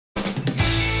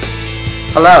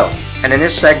Hello, and in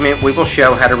this segment we will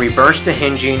show how to reverse the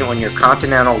hinging on your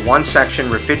Continental one-section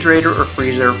refrigerator or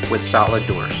freezer with solid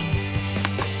doors.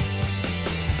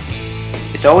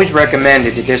 It's always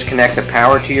recommended to disconnect the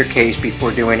power to your case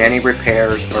before doing any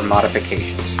repairs or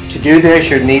modifications. To do this,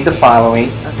 you'll need the following: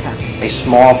 a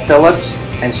small Phillips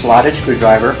and slotted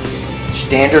screwdriver,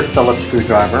 standard Phillips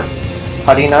screwdriver,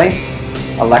 putty knife,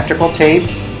 electrical tape,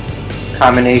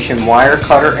 combination wire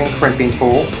cutter and crimping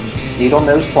tool, needle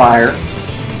nose plier,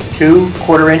 2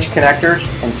 1/4-inch connectors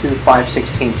and 2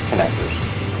 5/16 connectors.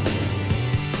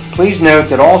 Please note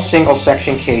that all single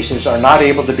section cases are not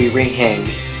able to be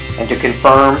re-hinged, and to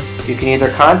confirm, you can either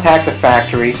contact the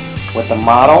factory with the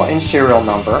model and serial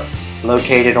number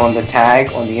located on the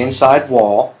tag on the inside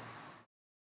wall.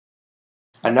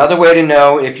 Another way to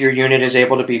know if your unit is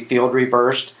able to be field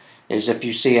reversed is if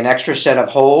you see an extra set of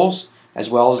holes as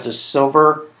well as the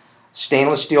silver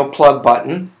stainless steel plug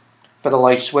button for the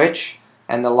light switch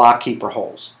and the lock keeper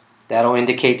holes. That'll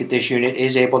indicate that this unit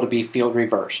is able to be field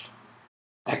reversed.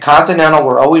 At Continental,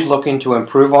 we're always looking to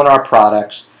improve on our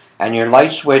products, and your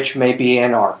light switch may be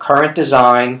in our current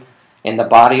design in the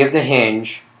body of the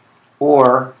hinge,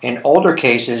 or in older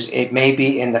cases it may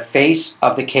be in the face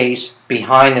of the case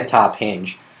behind the top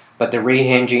hinge, but the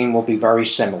re-hinging will be very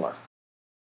similar.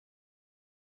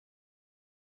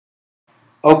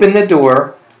 Open the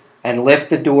door and lift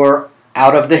the door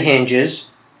out of the hinges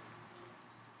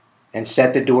and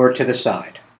set the door to the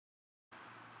side.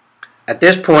 At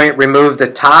this point, remove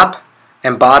the top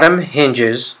and bottom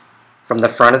hinges from the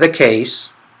front of the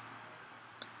case,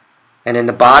 and in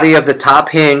the body of the top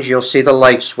hinge you'll see the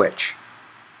light switch.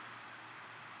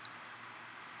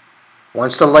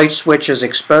 Once the light switch is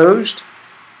exposed,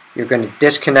 you're going to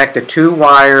disconnect the 2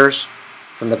 wires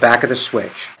from the back of the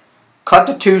switch. Cut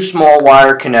the 2 small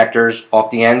wire connectors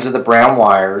off the ends of the brown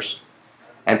wires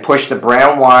and push the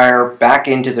brown wire back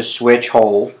into the switch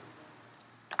hole.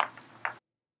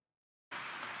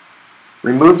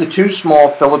 Remove the 2 small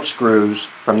Phillips screws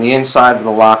from the inside of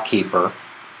the lock keeper,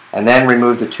 and then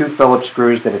remove the 2 Phillips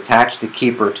screws that attach the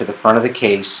keeper to the front of the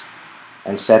case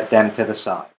and set them to the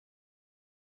side.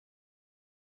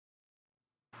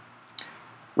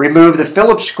 Remove the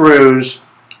Phillips screws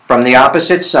from the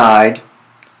opposite side,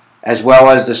 as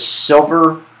well as the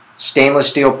silver stainless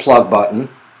steel plug button,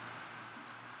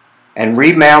 and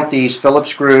remount these Phillips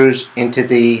screws into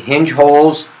the hinge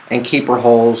holes and keeper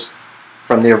holes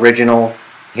from the original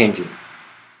hinging.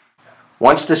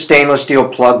 Once the stainless steel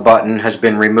plug button has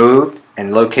been removed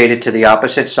and located to the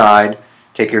opposite side,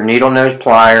 take your needle nose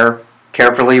plier,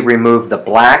 carefully remove the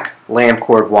black lamp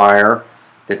cord wire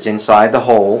that's inside the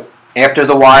hole. After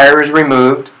the wire is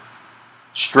removed,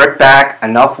 strip back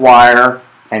enough wire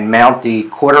and mount the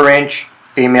 1/4-inch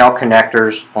female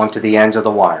connectors onto the ends of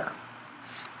the wire.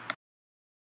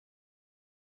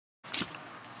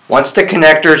 Once the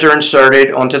connectors are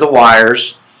inserted onto the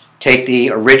wires, take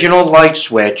the original light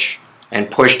switch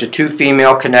and push the 2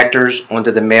 female connectors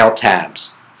onto the male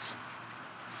tabs.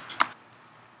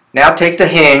 Now take the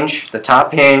hinge, the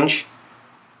top hinge,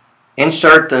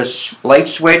 insert the light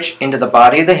switch into the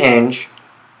body of the hinge,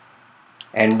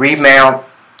 and remount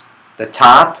the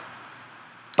top,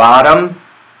 bottom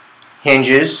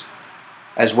hinges,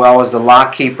 as well as the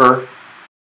lock keeper.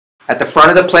 At the front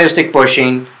of the plastic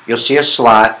bushing, you'll see a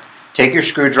slot. Take your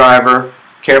screwdriver,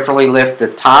 carefully lift the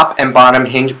top and bottom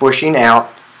hinge bushing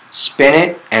out, spin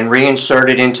it, and reinsert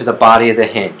it into the body of the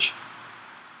hinge.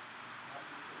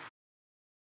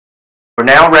 We're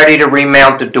now ready to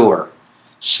remount the door.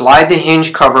 Slide the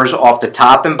hinge covers off the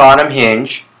top and bottom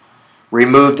hinge,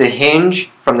 remove the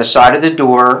hinge from the side of the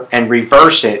door and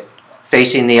reverse it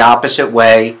facing the opposite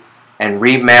way and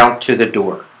remount to the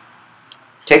door.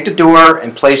 Take the door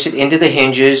and place it into the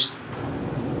hinges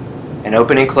and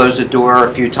open and close the door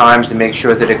a few times to make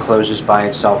sure that it closes by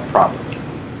itself properly.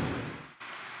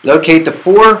 Locate the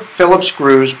 4 Phillips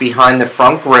screws behind the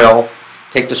front grille.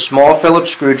 Take the small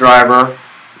Phillips screwdriver,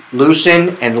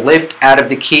 loosen and lift out of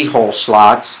the keyhole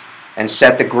slots and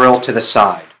set the grille to the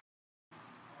side.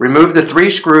 Remove the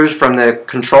 3 screws from the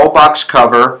control box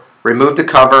cover, remove the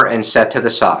cover and set to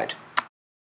the side.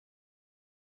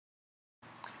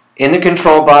 In the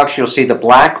control box you'll see the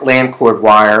black lamp cord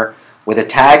wire with a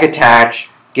tag attached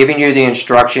giving you the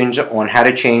instructions on how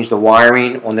to change the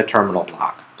wiring on the terminal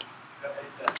block.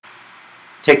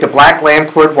 Take the black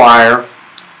lamp cord wire,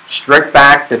 strip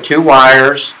back the 2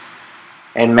 wires,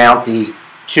 and mount the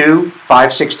 2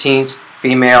 5/16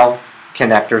 female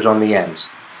connectors on the ends.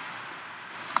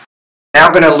 Now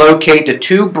I'm going to locate the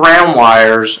 2 brown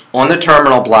wires on the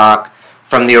terminal block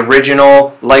from the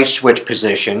original light switch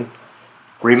position.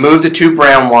 Remove the 2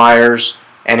 brown wires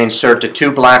and insert the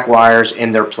 2 black wires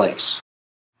in their place.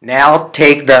 Now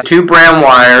take the 2 brown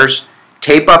wires,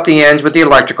 tape up the ends with the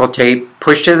electrical tape,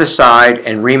 push to the side,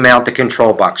 and remount the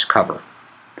control box cover.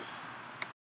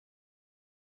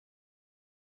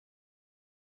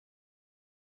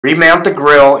 Remount the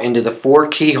grill into the 4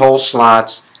 keyhole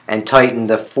slots and tighten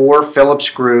the 4 Phillips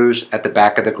screws at the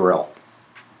back of the grill.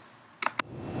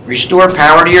 Restore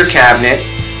power to your cabinet.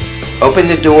 Open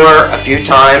the door a few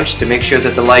times to make sure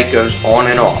that the light goes on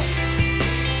and off.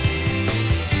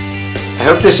 I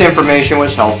hope this information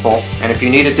was helpful, and if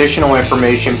you need additional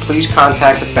information, please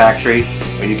contact the factory,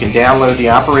 or you can download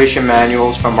the operation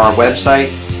manuals from our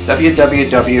website,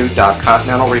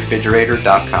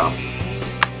 www.continentalrefrigerator.com.